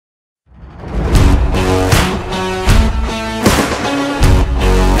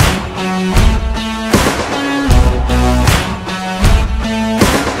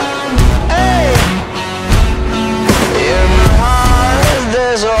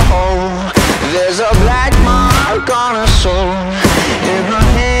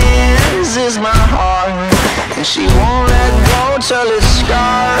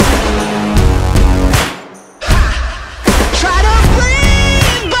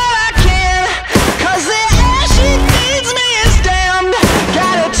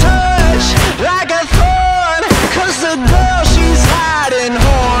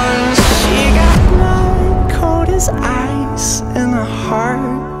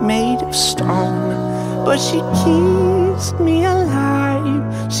made of stone, but she keeps me alive.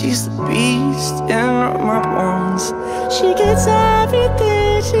 She's the beast in my bones. She gets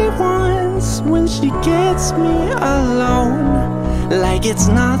everything she wants when she gets me alone, like it's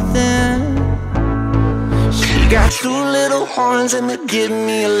nothing. She got two little horns and they give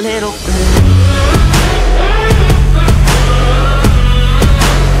me a little bit.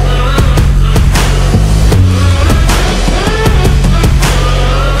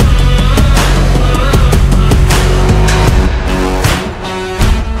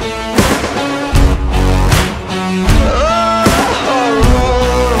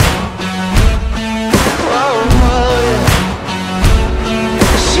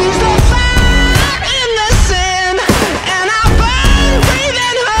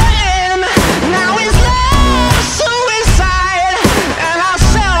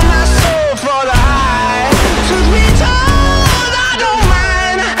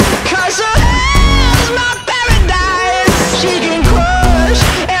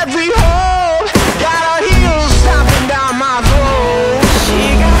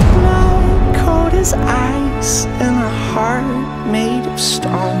 Ice and a heart made of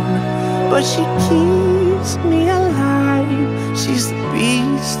stone, but she keeps me alive. She's the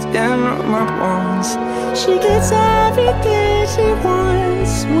beast in my bones. She gets everything she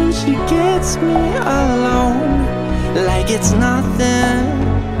wants when she gets me alone, like it's nothing.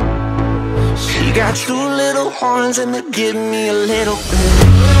 She got two little horns and they give me a little bit.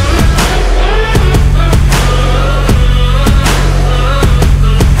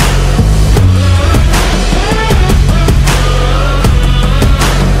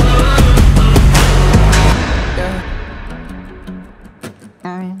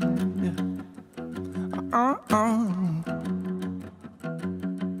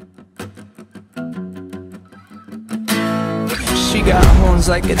 She got horns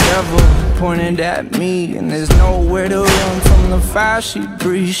like a devil pointed at me, and there's nowhere to run from the fire she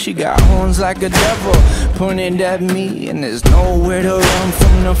breathes. She got horns like a devil pointed at me, and there's nowhere to run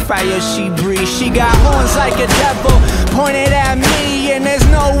from the fire she breathes. She got horns like a devil pointed at me, and there's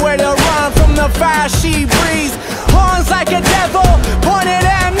nowhere to run from the fire she breathes. Horns like a devil pointed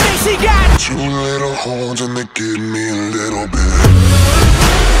at me. She got two little horns and they give me a little bit.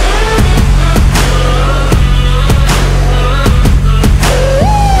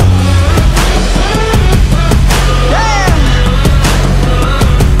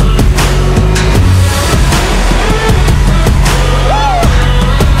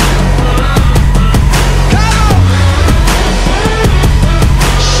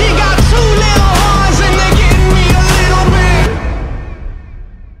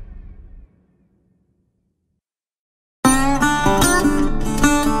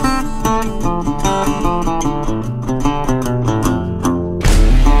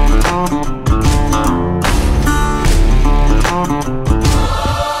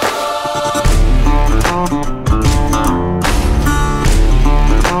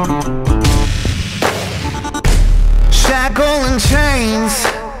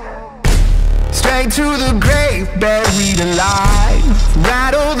 To the grave, buried alive.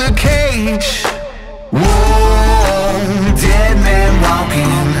 Rattle the cage. Whoa, dead man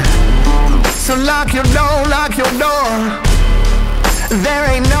walking. So lock your door. There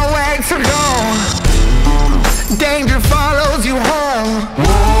ain't no way to go. Danger follows you home.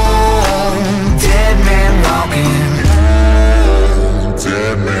 Whoa, dead man walking.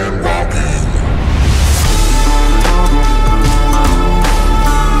 Dead man walking.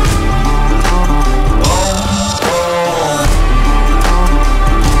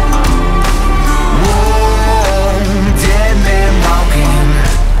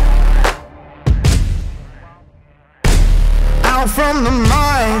 From the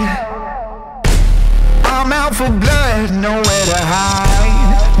mud, I'm out for blood. Nowhere to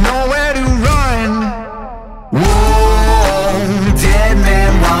hide, nowhere to run. Whoa, dead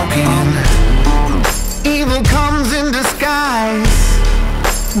man walking. Evil comes in disguise.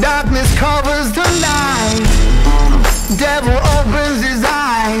 Darkness covers the night. Devil opens his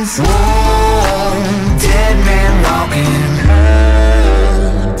eyes. Whoa, dead man walking.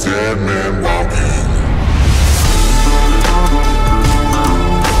 Dead man walking.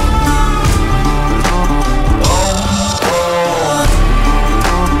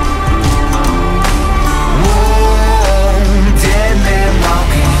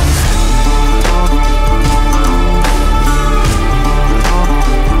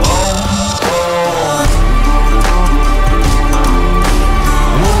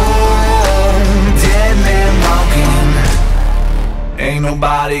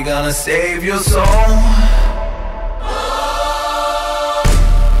 Nobody gonna save your soul.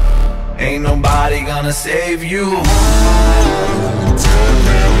 Ain't nobody gonna save you.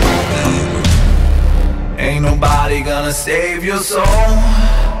 Ain't nobody gonna save your soul.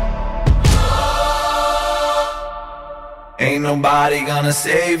 Ain't nobody gonna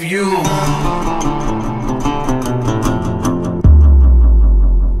save you.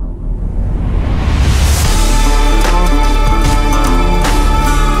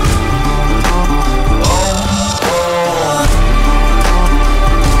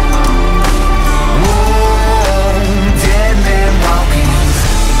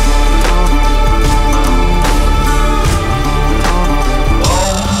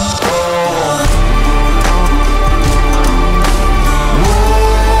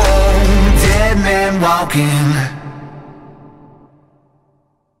 Walking.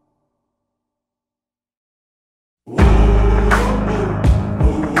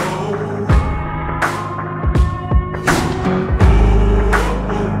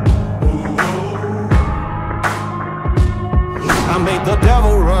 I made the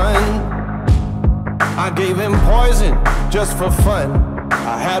devil run. I gave him poison just for fun.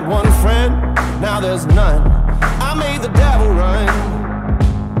 I had one friend, now there's none. I made the devil run.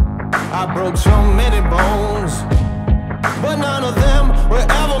 I broke so many bones, but none of them were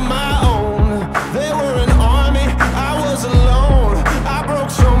ever my own. They were an army, I was alone. I broke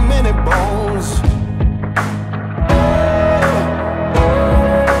so many bones.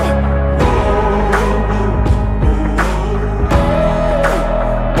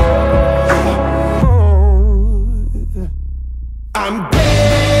 I'm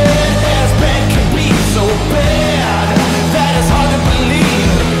bad as bad can be, so bad that it's hard to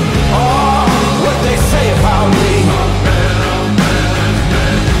believe. Oh, what they say about me.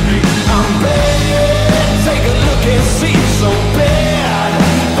 I'm bad, take a look and see. So bad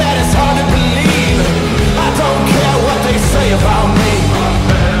that it's hard to believe. I don't care what they say about me.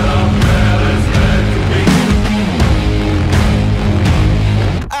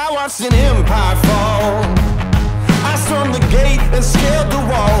 I watched an empire fall. I stormed the gate and scaled the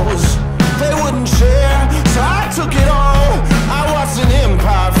walls. They wouldn't share, so I took it all. I watched an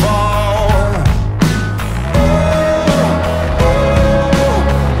empire fall.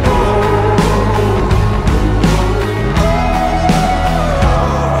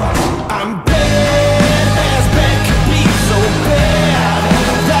 I'm bad as bad can be, so bad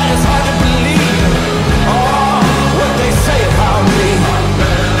that it's hard to believe. Oh, what they say about me.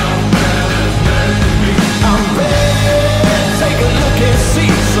 I'm bad, take a look and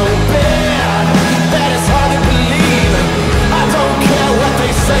see. So bad that it's hard to believe. I don't care what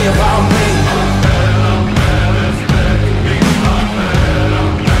they say about me.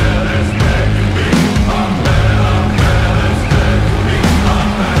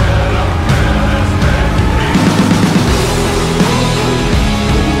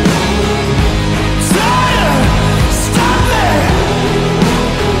 Stop it!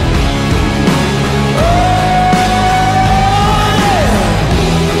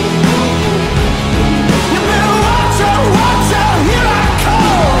 You better watch out, here I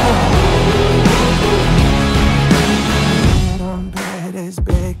come! I'm bad as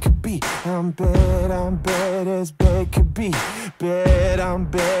bad could be. I'm bad as bad could be. I'm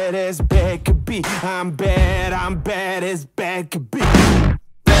bad as bad could be. I'm bad as bad could be.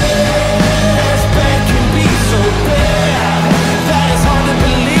 Bad as bad can be, so bad that it's hard to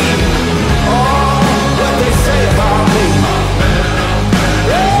believe. Oh, what they say about me.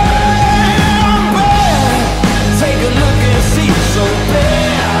 Yeah, I'm bad. Take a look and see. So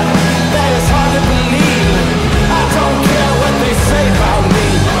bad that it's hard to believe. I don't care what they say about me.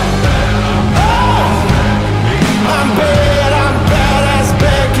 Oh, I'm bad as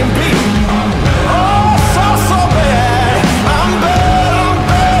bad can be. Oh, so bad. I'm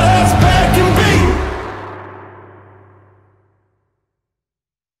bad as bad can be.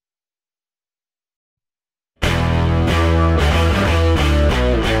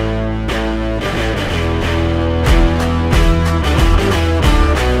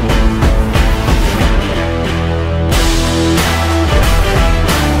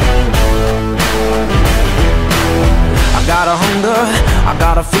 I got a hunger, I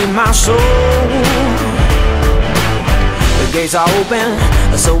gotta feed my soul. The gates are open,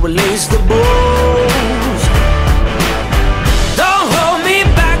 so release the bulls. Don't hold me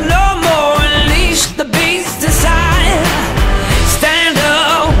back no more, unleash the beast inside. Stand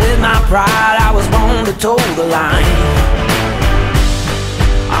up with my pride, I was born to toe the line.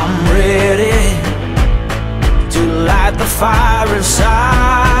 I'm ready to light the fire inside.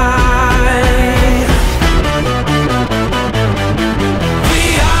 We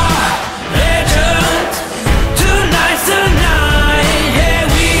are legends, tonight's the night. Yeah,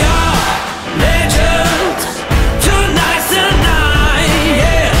 we are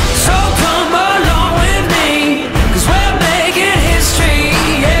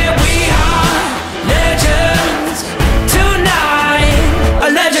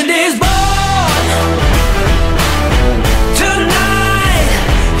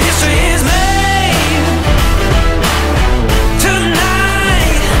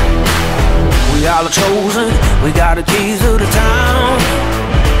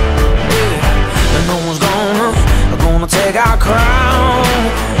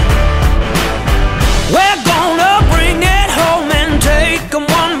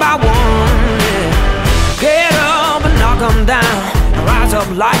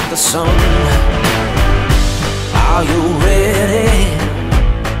like the sun. Are you ready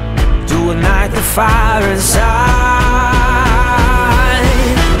to ignite the fire inside?